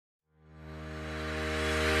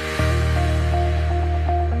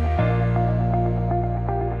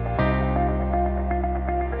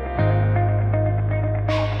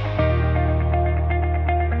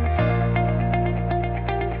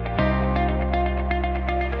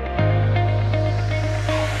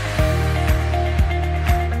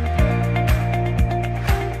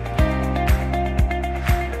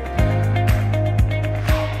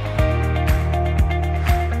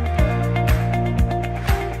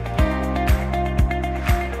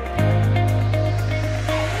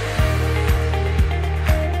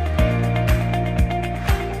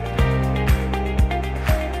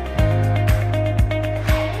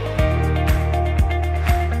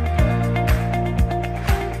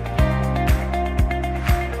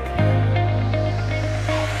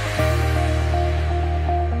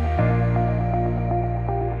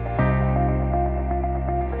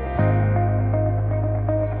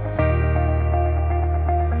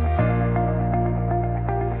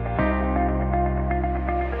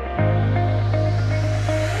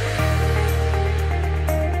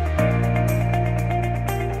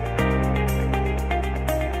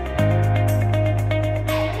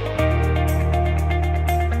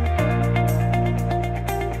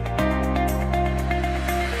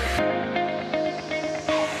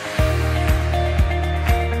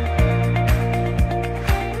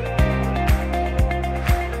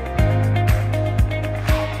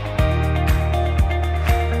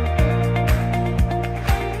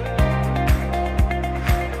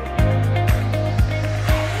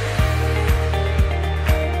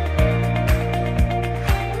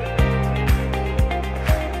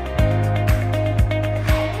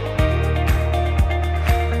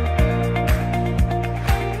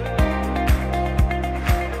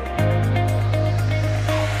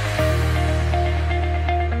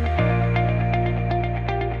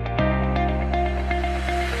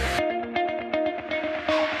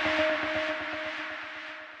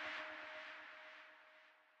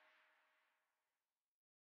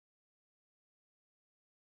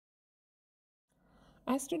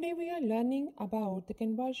As today we are learning about the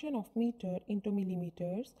conversion of meter into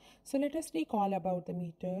millimeters, so let us recall about the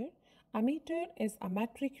meter. A meter is a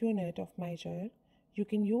metric unit of measure. You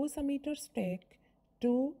can use a meter stick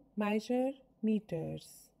to measure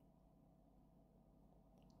meters.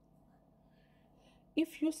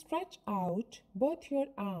 If you stretch out both your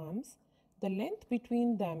arms, the length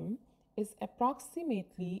between them is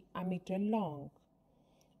approximately a meter long.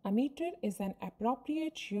 A meter is an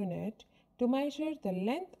appropriate unit to measure the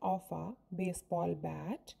length of a baseball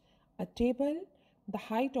bat, a table, the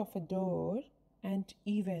height of a door, and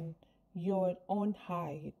even your own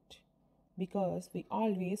height, because we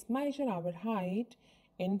always measure our height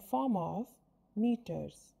in form of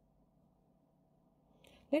meters.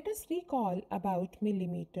 Let us recall about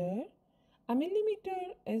millimeter. A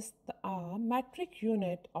millimeter is a metric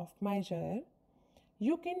unit of measure.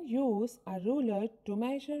 You can use a ruler to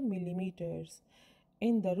measure millimeters.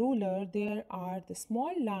 In the ruler, there are the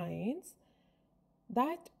small lines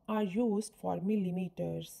that are used for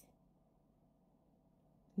millimeters.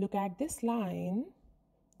 Look at this line.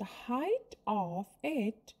 The height of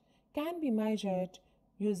it can be measured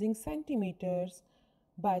using centimeters,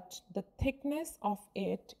 but the thickness of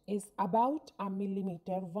it is about a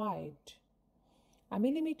millimeter wide. A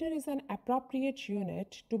millimeter is an appropriate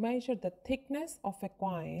unit to measure the thickness of a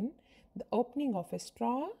coin, the opening of a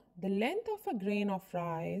straw, the length of a grain of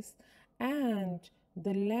rice, and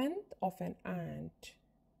the length of an ant.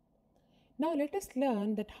 Now let us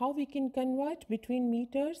learn that how we can convert between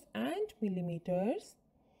meters and millimeters.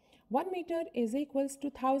 1 meter is equals to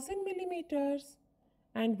 1000 millimeters,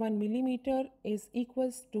 and 1 millimeter is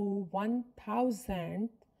equals to 1,000th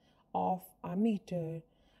of a meter.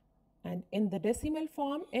 And in the decimal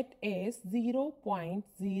form, it is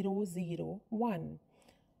 0.001.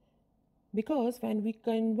 Because when we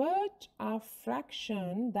convert a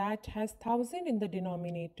fraction that has 1000 in the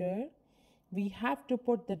denominator, we have to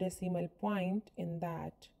put the decimal point in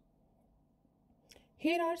that.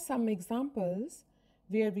 Here are some examples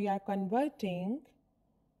where we are converting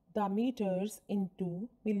the meters into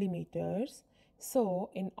millimeters.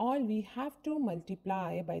 So in all, we have to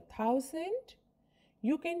multiply by 1000.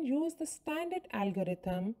 You can use the standard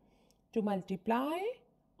algorithm to multiply,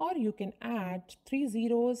 or you can add 3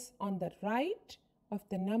 zeros on the right of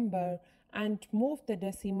the number and move the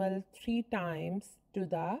decimal 3 times to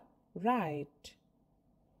the right.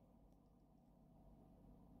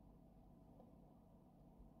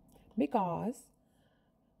 Because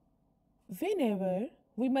whenever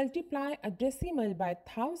we multiply a decimal by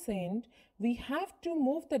 1000, we have to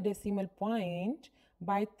move the decimal point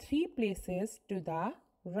by 3 places to the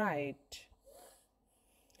right.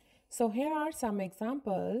 So here are some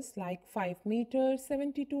examples like 5 meters,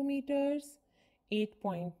 72 meters,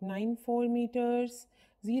 8.94 meters,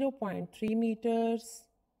 0.3 meters,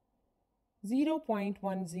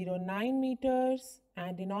 0.109 meters,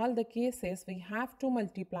 and in all the cases we have to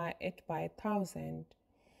multiply it by 1000.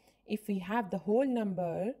 If we have the whole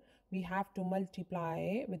number, we have to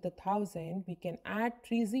multiply with the 1000. We can add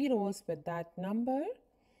 3 zeros with that number.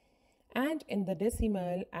 And in the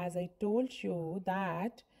decimal, as I told you,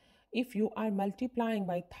 that if you are multiplying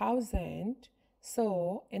by 1000,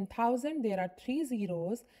 so in 1000 there are 3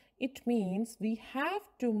 zeros, it means we have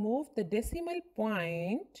to move the decimal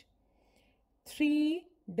point 3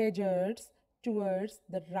 digits towards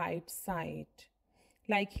the right side.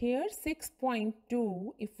 Like here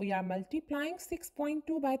 6.2, if we are multiplying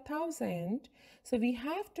 6.2 by 1000, so we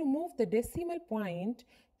have to move the decimal point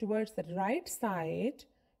towards the right side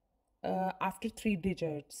after 3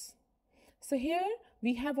 digits. So here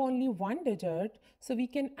we have only 1 digit, so we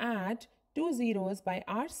can add 2 zeros by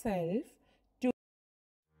ourselves